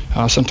 But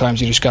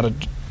sometimes you just got to,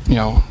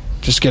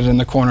 just get it in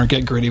the corner,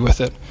 get gritty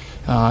with it,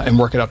 and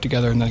work it out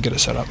together, and then get it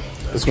set up.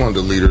 As one of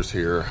the leaders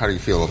here, how do you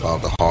feel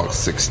about the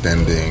Hawks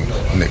extending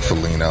Nick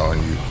Foligno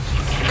and you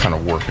kind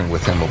of working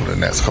with him over the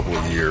next couple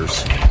of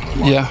years?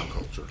 Yeah.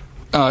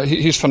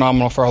 He's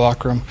phenomenal for our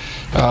locker room.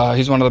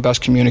 He's one of the best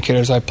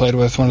communicators I've played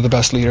with, one of the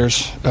best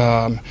leaders.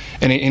 And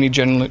he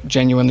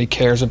genuinely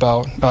cares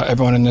about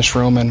everyone in this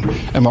room and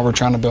what we're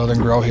trying to build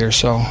and grow here.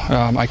 So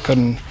I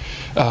couldn't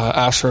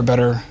ask for a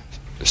better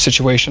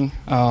situation.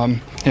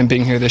 Him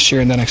being here this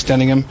year and then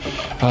extending him,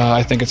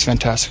 I think it's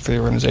fantastic for the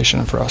organization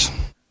and for us.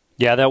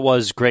 Yeah, that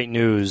was great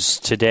news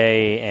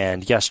today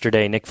and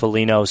yesterday. Nick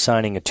Foligno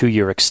signing a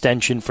 2-year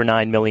extension for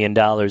 $9 million.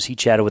 He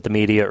chatted with the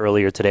media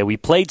earlier today. We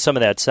played some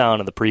of that sound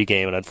in the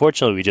pregame, and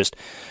unfortunately we just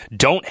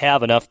don't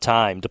have enough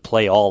time to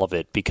play all of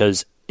it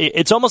because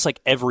it's almost like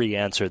every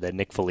answer that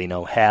Nick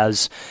Foligno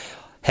has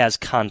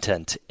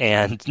content,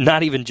 and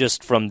not even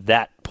just from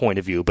that point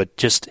of view, but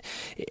just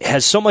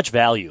has so much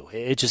value.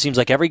 It just seems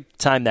like every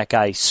time that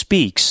guy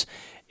speaks,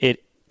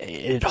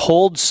 it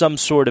holds some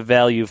sort of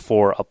value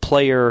for a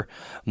player,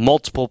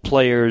 multiple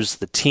players,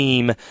 the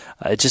team.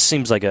 It just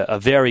seems like a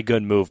very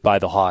good move by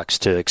the Hawks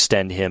to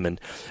extend him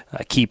and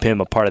keep him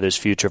a part of this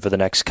future for the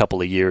next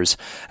couple of years.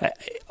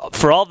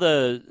 For all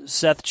the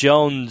Seth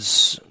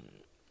Jones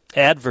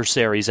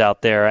adversaries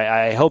out there,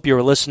 I hope you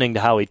were listening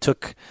to how he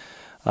took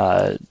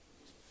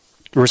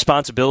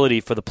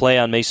responsibility for the play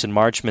on Mason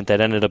Marchment that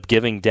ended up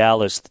giving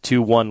Dallas the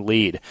 2-1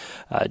 lead.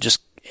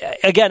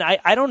 Again,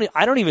 I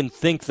don't even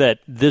think that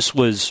this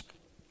was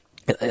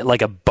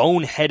like a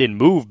boneheaded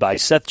move by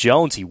Seth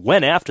Jones. He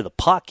went after the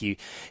puck.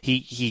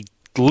 He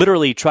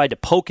literally tried to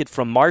poke it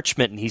from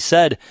Marchment, and he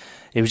said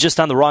it was just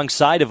on the wrong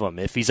side of him.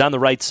 If he's on the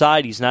right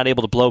side, he's not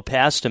able to blow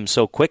past him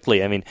so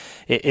quickly. I mean,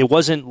 it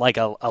wasn't like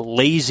a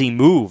lazy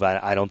move,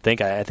 I don't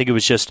think. I think it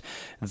was just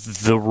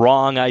the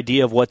wrong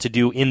idea of what to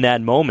do in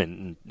that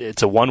moment.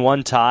 It's a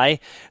 1-1 tie.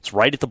 It's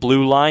right at the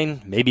blue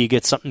line. Maybe you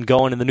get something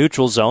going in the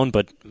neutral zone,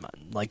 but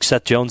like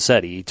Seth Jones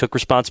said, he took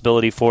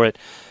responsibility for it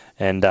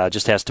and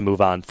just has to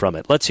move on from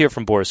it. Let's hear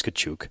from Boris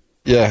Tkachuk.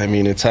 Yeah, I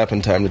mean, it's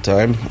happened time to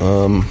time.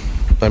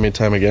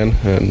 Time again,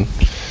 and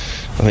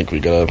I think we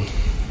got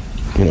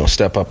to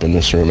step up in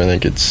this room. I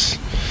think it's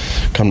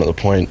come to the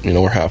point,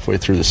 we're halfway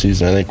through the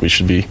season. I think we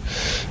should be,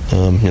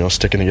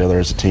 sticking together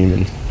as a team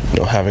and,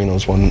 having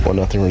those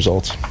 1-0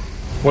 results.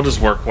 What has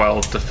worked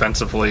well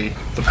defensively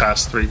the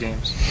past 3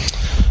 games?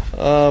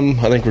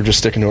 I think we're just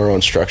sticking to our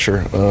own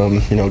structure.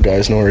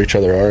 Guys know where each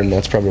other are, and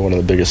that's probably one of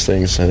the biggest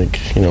things. I think,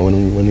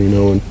 when we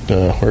know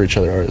where each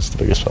other are, it's the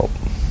biggest help.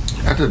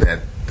 After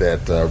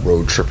that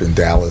road trip in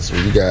Dallas, were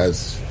you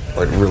guys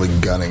really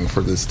gunning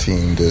for this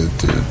team to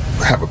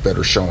have a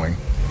better showing?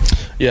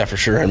 Yeah, for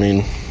sure. I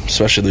mean,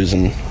 especially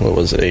losing,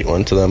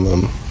 8-1 to them.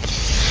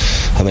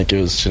 I think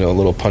it was, a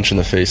little punch in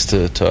the face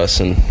to us.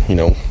 And,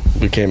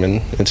 we came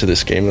into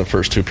this game, the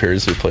first 2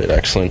 periods we played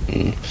excellent.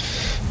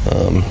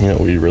 And,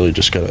 we really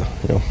just got to,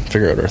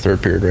 figure out our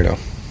third period right now.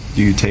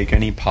 Do you take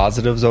any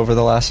positives over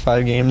the last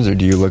 5 games, or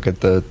do you look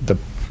at the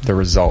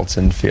results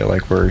and feel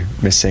like we're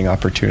missing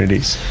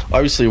opportunities?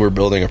 Obviously, we're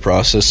building a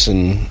process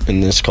in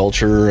this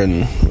culture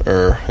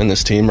or in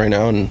this team right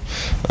now, and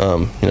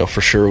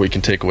for sure we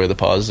can take away the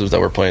positives that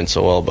we're playing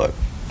so well, but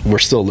we're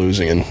still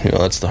losing, and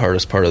that's the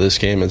hardest part of this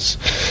game. Is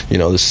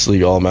this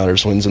league all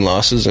matters wins and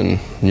losses, and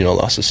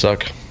losses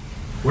suck.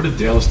 What did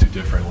Dallas do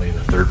differently in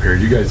the third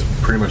period? You guys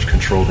pretty much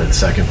controlled that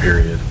second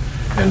period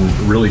and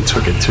really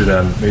took it to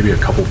them. Maybe a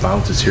couple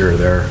bounces here or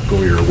there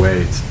go your way.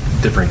 It's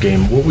a different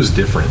game. What was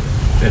different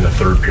in the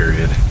third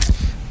period?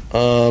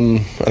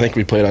 I think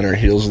we played on our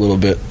heels a little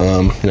bit.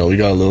 We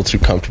got a little too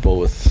comfortable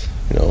with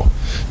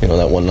that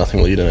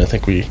 1-0 lead, and I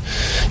think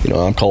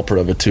I'm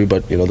culprit of it too.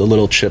 But the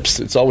little chips,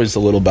 it's always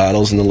the little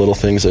battles and the little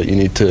things that you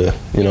need to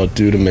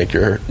do to make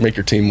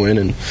your team win,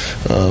 and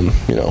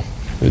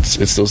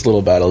it's those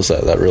little battles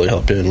that really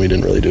help you, and we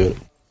didn't really do it.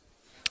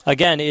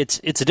 Again, it's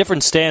a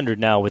different standard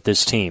now with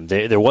this team.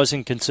 There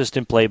wasn't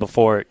consistent play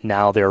before.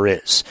 Now there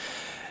is.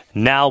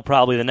 Now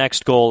probably the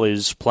next goal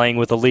is playing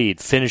with a lead,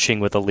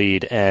 finishing with a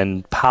lead,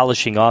 and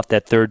polishing off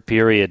that third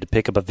period to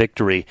pick up a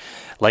victory.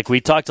 Like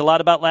we talked a lot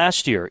about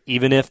last year,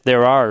 even if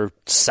there are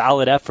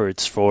solid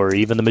efforts for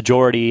even the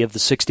majority of the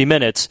 60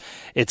 minutes,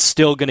 it's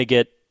still going to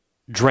get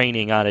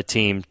draining on a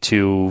team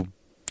to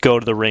go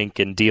to the rink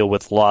and deal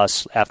with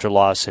loss after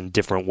loss in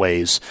different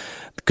ways.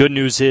 The good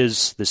news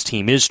is this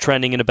team is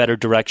trending in a better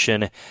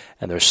direction,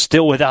 and they're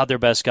still without their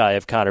best guy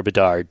of Connor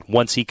Bedard.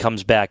 Once he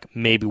comes back,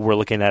 maybe we're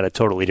looking at a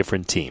totally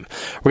different team.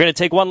 We're going to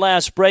take one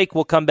last break.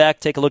 We'll come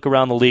back, take a look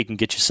around the league, and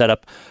get you set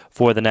up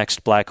for the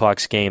next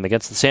Blackhawks game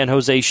against the San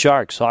Jose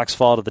Sharks. Hawks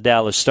fall to the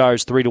Dallas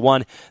Stars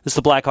 3-1. This is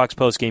the Blackhawks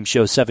Postgame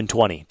Show,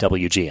 720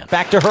 WGN.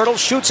 Back to Hurdle,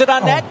 shoots it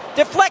on net,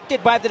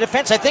 deflected by the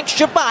defense. I think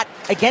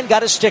Shabbat again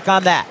got a stick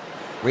on that.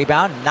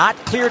 Rebound not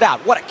cleared out.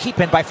 What a keep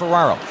in by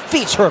Ferraro.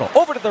 Feeds Hurdle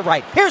over to the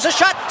right. Here's a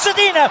shot.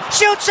 Zadina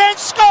shoots and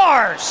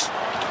scores.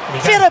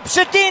 Philip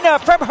Zadina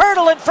from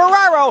Hurdle and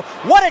Ferraro.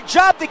 What a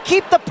job to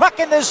keep the puck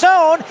in the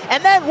zone.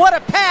 And then what a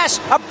pass.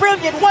 A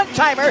brilliant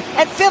one-timer.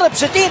 And Philip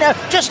Zadina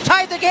just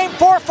tied the game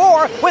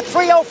 4-4 with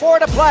 3:04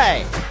 to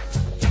play.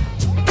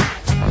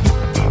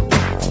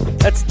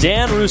 That's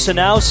Dan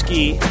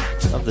Rusanowski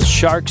of the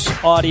Sharks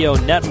Audio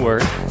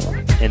Network.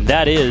 And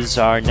that is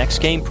our next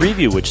game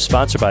preview, which is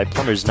sponsored by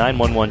Plumbers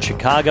 911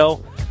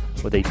 Chicago,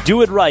 where they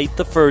do it right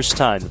the first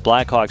time. The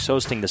Blackhawks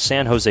hosting the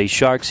San Jose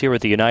Sharks here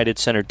at the United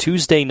Center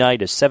Tuesday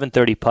night, a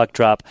 7:30 puck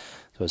drop.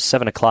 So a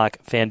 7 o'clock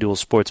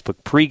FanDuel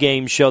Sportsbook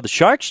pregame show. The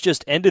Sharks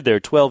just ended their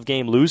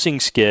 12-game losing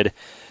skid,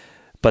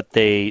 but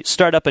they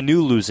start up a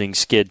new losing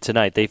skid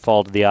tonight. They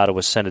fall to the Ottawa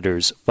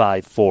Senators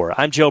 5-4.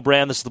 I'm Joe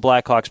Brand. This is the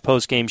Blackhawks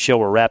postgame show.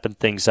 We're wrapping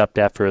things up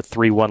after a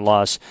 3-1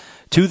 loss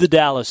to the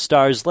Dallas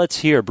Stars. Let's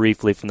hear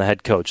briefly from the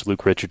head coach,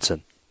 Luke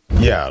Richardson.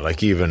 Yeah,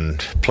 even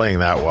playing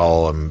that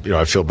well,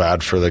 I feel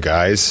bad for the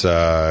guys.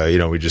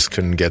 We just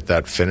couldn't get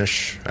that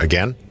finish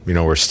again.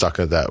 We're stuck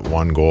at that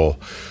one goal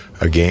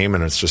a game,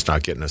 and it's just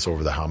not getting us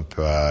over the hump.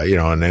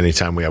 And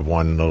anytime we have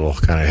one little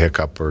kind of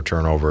hiccup or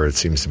turnover, it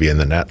seems to be in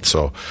the net.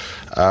 So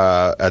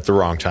at the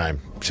wrong time,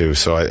 too.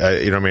 So,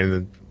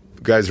 the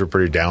guys were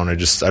pretty down. I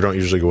don't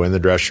usually go in the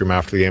dressing room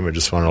after the game. I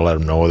just want to let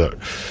them know that,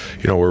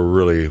 we're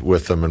really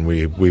with them and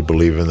we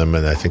believe in them.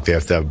 And I think they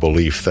have to have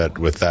belief that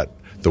with that,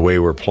 the way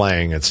we're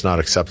playing, it's not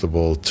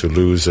acceptable to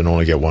lose and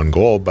only get one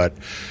goal, but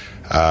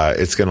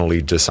it's going to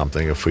lead to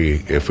something if we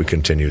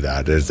continue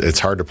that. It's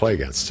hard to play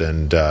against.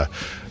 And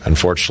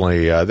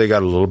unfortunately, they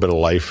got a little bit of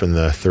life in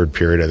the third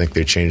period. I think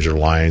they changed their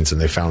lines and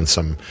they found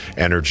some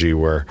energy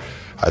where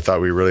I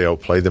thought we really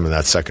outplayed them in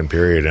that second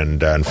period,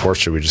 and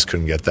unfortunately we just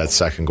couldn't get that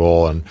second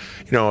goal. And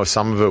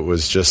some of it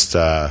was just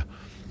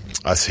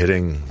us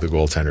hitting the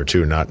goaltender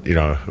too. Not,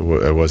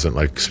 it wasn't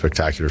like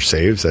spectacular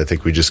saves. I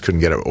think we just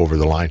couldn't get it over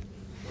the line.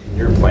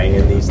 You're playing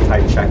in these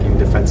tight checking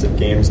defensive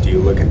games. Do you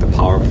look at the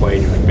power play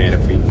and you're like, man,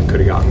 if we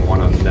could have gotten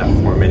one on that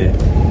 4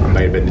 minute, it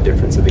might have been the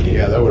difference of the game?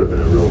 Yeah, that would have been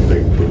a real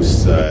big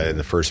boost in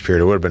the first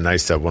period. It would have been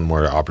nice to have one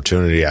more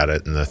opportunity at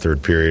it in the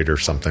third period or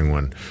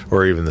something,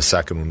 or even the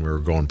second when we were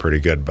going pretty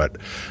good. But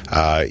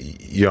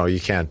you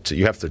can't.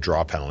 You have to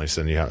draw penalties,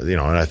 and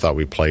and I thought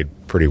we played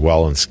pretty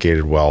well and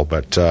skated well,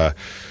 but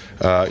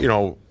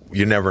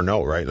you never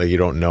know, right? Like, you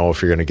don't know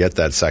if you're going to get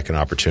that second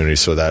opportunity.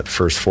 So that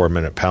first 4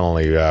 minute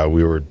penalty,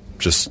 we were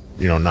just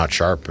not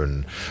sharp,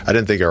 and I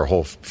didn't think our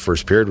whole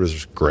first period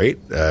was great.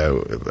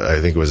 I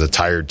think it was a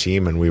tired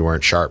team and we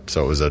weren't sharp,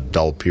 so it was a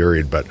dull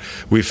period, but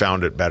we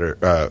found it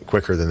better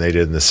quicker than they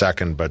did in the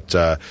second. But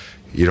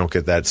you don't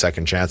get that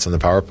second chance on the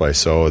power play,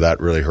 so that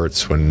really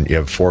hurts when you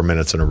have 4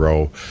 minutes in a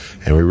row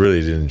and we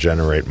really didn't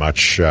generate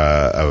much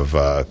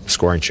of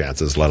scoring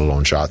chances, let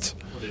alone shots.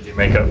 You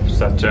make up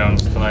Seth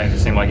Jones tonight. It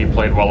seemed like he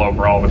played well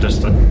overall, but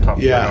just a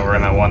tough turnover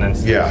in that one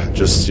instance. Yeah,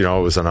 just it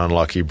was an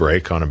unlucky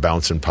break on a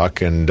bouncing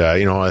puck, and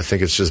I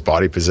think it's just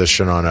body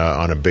position on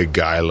a big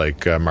guy like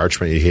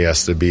Marchment. He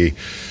has to be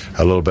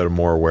a little bit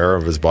more aware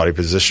of his body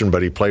position,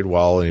 but he played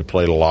well and he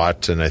played a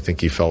lot, and I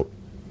think he felt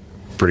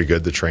pretty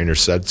good, the trainer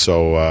said,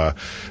 so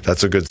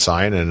that's a good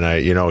sign, and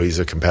he's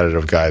a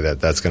competitive guy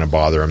that's going to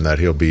bother him, that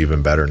he'll be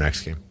even better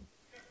next game.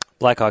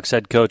 Blackhawks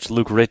head coach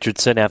Luke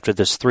Richardson after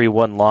this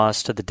 3-1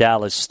 loss to the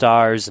Dallas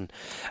Stars. And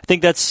I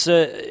think that's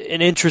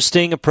an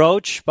interesting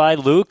approach by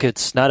Luke.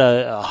 It's not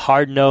a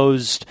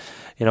hard-nosed,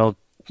 peel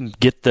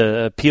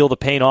the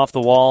paint off the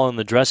wall in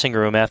the dressing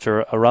room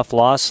after a rough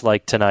loss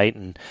like tonight.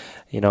 And,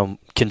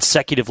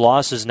 consecutive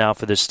losses now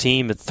for this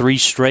team at 3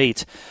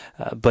 straight.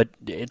 But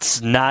it's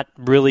not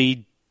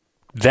really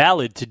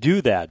valid to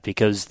do that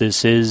because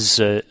this is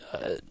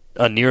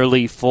a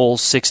nearly full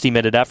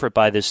 60-minute effort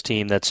by this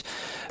team that's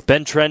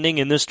been trending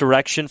in this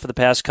direction for the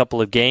past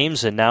couple of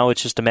games, and now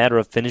it's just a matter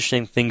of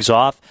finishing things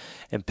off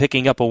and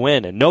picking up a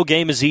win. And no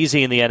game is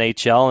easy in the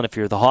NHL, and if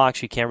you're the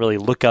Hawks, you can't really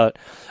look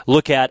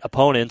at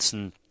opponents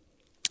and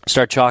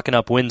start chalking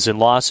up wins and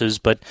losses.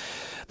 But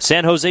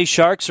San Jose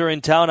Sharks are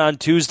in town on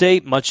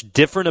Tuesday. Much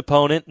different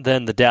opponent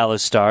than the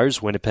Dallas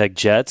Stars, Winnipeg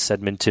Jets,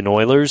 Edmonton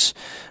Oilers.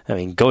 I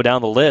mean, go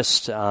down the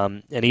list.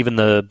 And even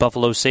the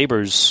Buffalo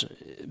Sabres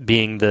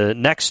being the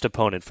next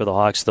opponent for the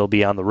Hawks. They'll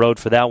be on the road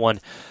for that one.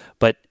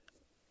 But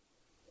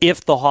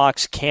if the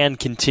Hawks can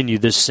continue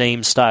this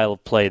same style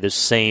of play, this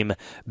same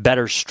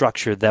better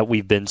structure that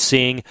we've been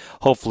seeing,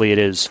 hopefully it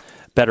is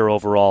better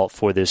overall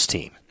for this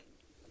team.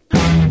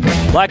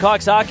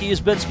 Blackhawks hockey has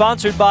been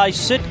sponsored by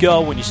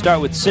Citgo. When you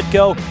start with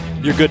Citgo,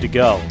 you're good to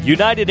go.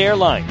 United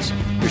Airlines,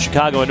 your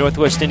Chicago and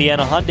Northwest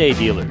Indiana Hyundai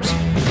dealers.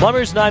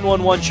 Plumbers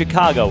 911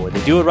 Chicago, where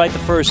they do it right the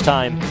first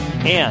time.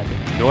 And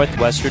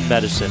Northwestern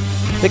Medicine.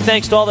 Big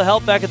thanks to all the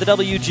help back at the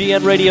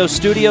WGN Radio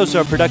Studios,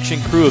 our production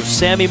crew of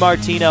Sammy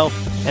Martino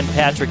and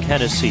Patrick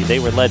Hennessy. They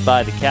were led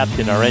by the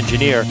captain, our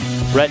engineer,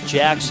 Brett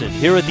Jackson.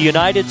 Here at the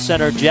United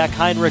Center, Jack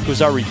Heinrich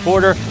was our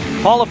reporter.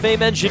 Hall of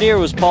Fame engineer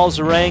was Paul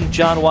Zarang.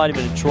 John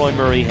Weideman and Troy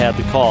Murray had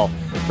the call.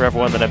 For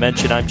everyone that I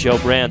mentioned, I'm Joe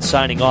Brand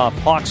signing off.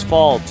 Hawks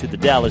fall to the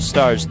Dallas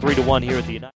Stars 3-1 here at the United.